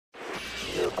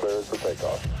for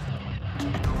takeoff.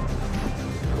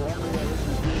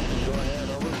 Go ahead,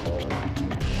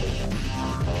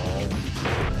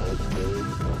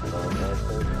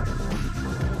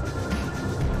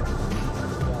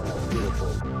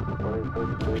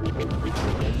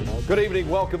 Good evening.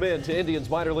 Welcome in to Indians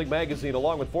Minor League Magazine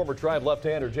along with former Tribe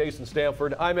left-hander Jason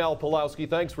Stanford. I'm Al Pulowski.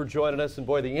 Thanks for joining us. And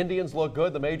boy, the Indians look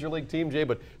good, the major league team, Jay,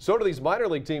 but so do these minor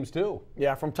league teams too.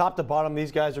 Yeah, from top to bottom,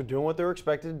 these guys are doing what they're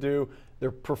expected to do.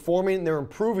 They're performing, they're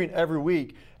improving every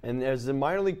week. And as a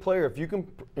minor league player, if you can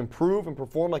improve and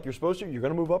perform like you're supposed to, you're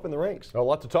going to move up in the ranks. A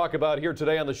lot to talk about here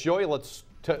today on the show. Let's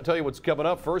tell you what's coming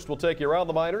up. First, we'll take you around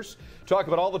the minors, talk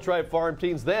about all the Tribe Farm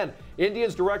teams. Then,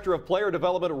 Indians Director of Player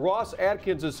Development, Ross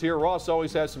Atkins, is here. Ross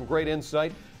always has some great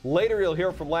insight. Later, you'll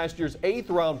hear from last year's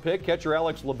 8th-round pick, catcher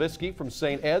Alex Levinsky from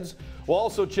St. Ed's. We'll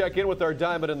also check in with our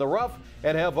Diamond in the Rough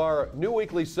and have our new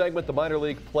weekly segment, the Minor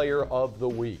League Player of the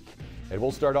Week. And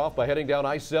we'll start off by heading down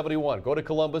I-71, go to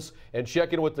Columbus, and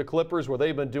check in with the Clippers, where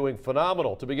they've been doing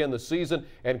phenomenal to begin the season.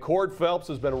 And Cord Phelps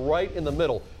has been right in the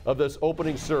middle of this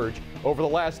opening surge. Over the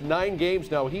last 9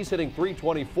 games now, he's hitting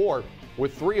 .324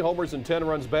 with 3 homers and 10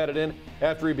 runs batted in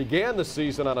after he began the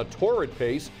season on a torrid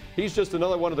pace. He's just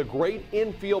another one of the great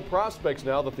infield prospects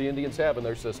now that the Indians have in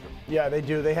their system. Yeah, they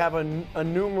do. They have a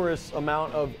numerous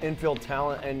amount of infield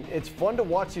talent, and it's fun to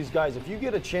watch these guys. If you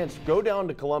get a chance, go down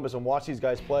to Columbus and watch these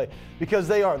guys play, because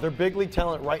they're big league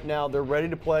talent right now. They're ready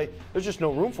to play. There's just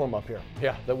no room for them up here.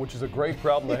 Yeah, which is a great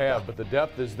problem to have, but the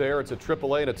depth is there. It's at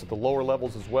AAA, and it's at the lower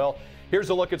levels as well. Here's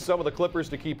a look at some of the Clippers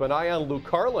to keep an eye on. Luke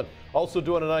Carlin also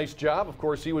doing a nice job. Of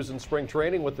course, he was in spring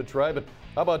training with the Tribe. But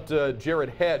how about Jared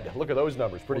Head? Look at those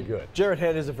numbers. Pretty good. Jared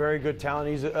Head is a very good talent.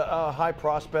 He's a high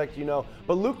prospect, you know.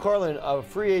 But Luke Carlin, a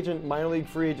free agent, minor league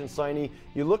free agent signee.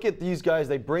 You look at these guys,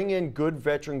 they bring in good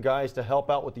veteran guys to help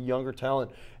out with the younger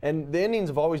talent. And the Indians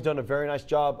have always done a very nice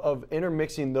job of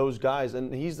intermixing those guys.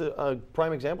 And he's a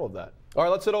prime example of that. All right,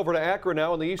 let's head over to Akron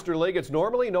now in the Eastern League. It's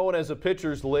normally known as a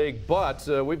pitcher's league, but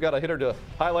we've got a hitter to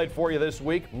highlight for you this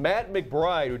week. Matt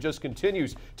McBride, who just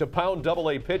continues to pound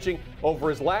AA pitching. Over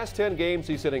his last 10 games,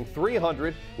 he's hitting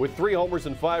 .300 with 3 homers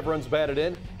and 5 runs batted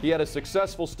in. He had a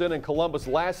successful stint in Columbus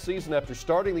last season after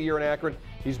starting the year in Akron.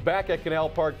 He's back at Canal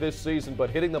Park this season, but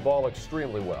hitting the ball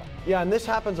extremely well. Yeah, and this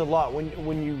happens a lot.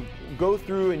 When you go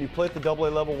through and you play at the AA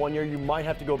level one year, you might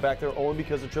have to go back there only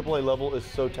because the AAA level is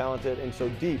so talented and so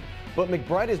deep. But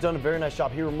McBride has done a very nice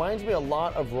job. He reminds me a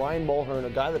lot of Ryan Mulhern, a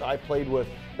guy that I played with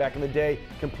back in the day.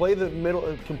 Can play the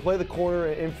middle, can play the corner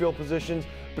and infield positions,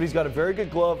 but he's got a very good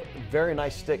glove, very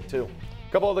nice stick too.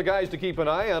 A couple other guys to keep an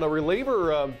eye on. A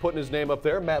reliever putting his name up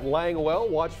there, Matt Langwell.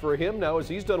 Watch for him now as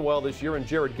he's done well this year. And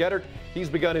Jared Gettert, he's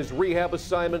begun his rehab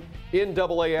assignment in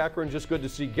AA Akron. Just good to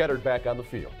see Gettert back on the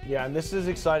field. Yeah, and this is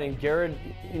exciting.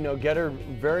 Gettert,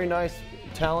 very nice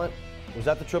talent. Was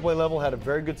at the AAA level, had a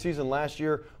very good season last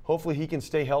year. Hopefully he can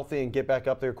stay healthy and get back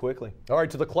up there quickly. All right,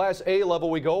 to the Class A level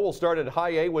we go. We'll start at High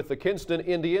A with the Kinston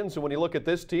Indians. And when you look at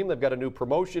this team, they've got a new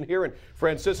promotion here in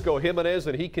Francisco Jimenez,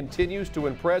 and he continues to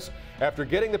impress after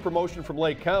getting the promotion from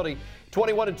Lake County.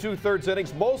 21 2/3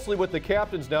 innings, mostly with the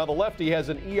captains now. The lefty has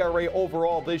an ERA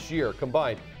overall this year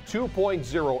combined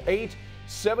 2.08.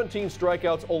 17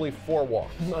 strikeouts, only 4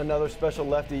 walks. Another special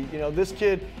lefty. You know, this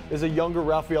kid is a younger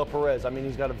Rafael Perez. I mean,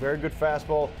 he's got a very good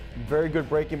fastball, very good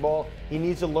breaking ball. He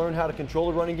needs to learn how to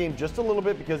control the running game just a little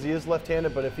bit because he is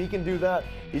left-handed, but if he can do that,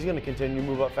 he's going to continue to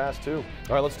move up fast too.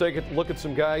 All right, let's take a look at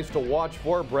some guys to watch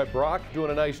for. Brett Brock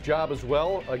doing a nice job as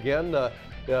well. Again, the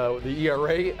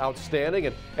ERA outstanding.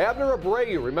 And Abner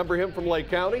Abreu, remember him from Lake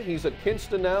County? He's at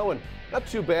Kinston now, and not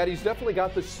too bad. He's definitely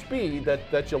got the speed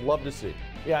that you'll love to see.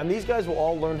 Yeah, and these guys will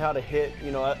all learn how to hit,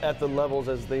 you know, at the levels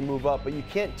as they move up. But you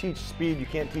can't teach speed, you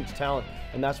can't teach talent,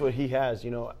 and that's what he has. You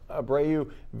know, Abreu,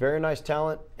 very nice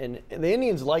talent, and the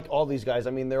Indians like all these guys. I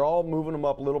mean, they're all moving them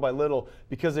up little by little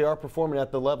because they are performing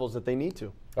at the levels that they need to.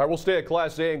 All right, we'll stay at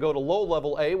Class A and go to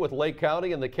low-level A with Lake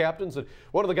County and the captains. And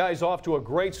one of the guys off to a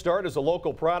great start is a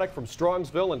local product from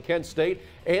Strongsville and Kent State,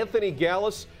 Anthony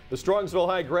Gallus, the Strongsville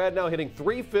High grad, now hitting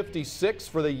 .356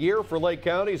 for the year for Lake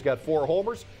County. He's got 4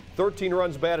 homers, 13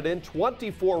 runs batted in,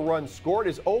 24 runs scored.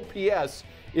 His OPS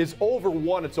is over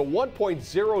 1. It's a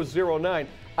 1.009.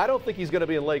 I don't think he's going to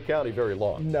be in Lake County very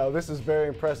long. No, this is very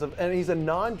impressive. And he's a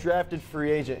non-drafted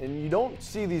free agent, and you don't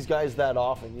see these guys that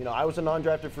often. You know, I was a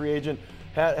non-drafted free agent,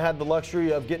 had the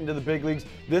luxury of getting to the big leagues.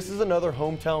 This is another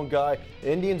hometown guy.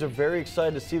 The Indians are very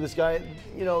excited to see this guy.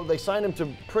 You know, they signed him to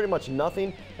pretty much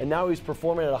nothing, and now he's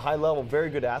performing at a high level. Very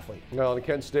good athlete. Well, in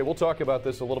Kent State, we'll talk about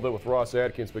this a little bit with Ross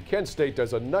Atkins, but Kent State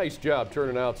does a nice job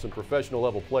turning out some professional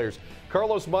level players.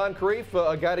 Carlos Moncrief,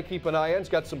 a guy to keep an eye on. He's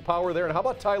got some power there. And how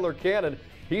about Tyler Cannon?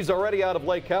 He's already out of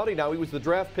Lake County now. He was the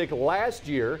draft pick last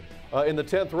year in the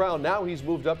 10th round. Now he's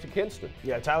moved up to Kinston.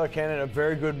 Yeah, Tyler Cannon, a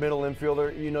very good middle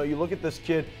infielder. You know, you look at this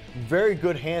kid, very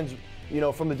good hands. You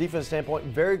know, from the defense standpoint,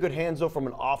 very good hands, though, from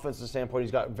an offensive standpoint.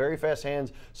 He's got very fast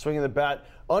hands, swinging the bat,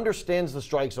 understands the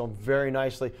strike zone very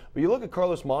nicely. But you look at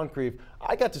Carlos Moncrief,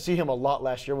 I got to see him a lot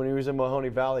last year when he was in Mahoney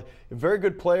Valley. A very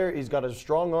good player. He's got a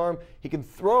strong arm. He can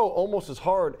throw almost as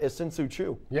hard as Sin-Soo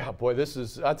Choo. Yeah, boy,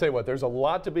 I'll tell you what, there's a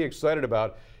lot to be excited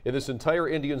about in this entire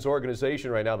Indians organization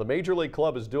right now. The Major League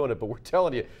Club is doing it, but we're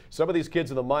telling you, some of these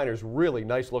kids in the minors, really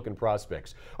nice-looking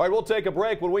prospects. All right, we'll take a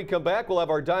break. When we come back, we'll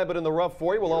have our Diamond in the Rough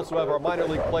for you. We'll also have our Minor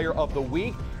League Player of the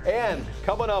Week. And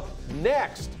coming up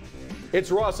next,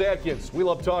 it's Ross Atkins. We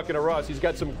love talking to Ross. He's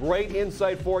got some great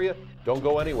insight for you. Don't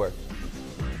go anywhere.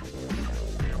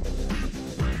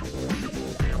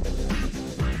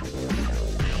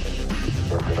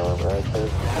 Working on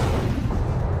access.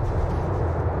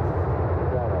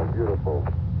 Beautiful.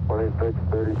 26,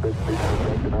 36 feet per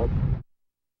second up.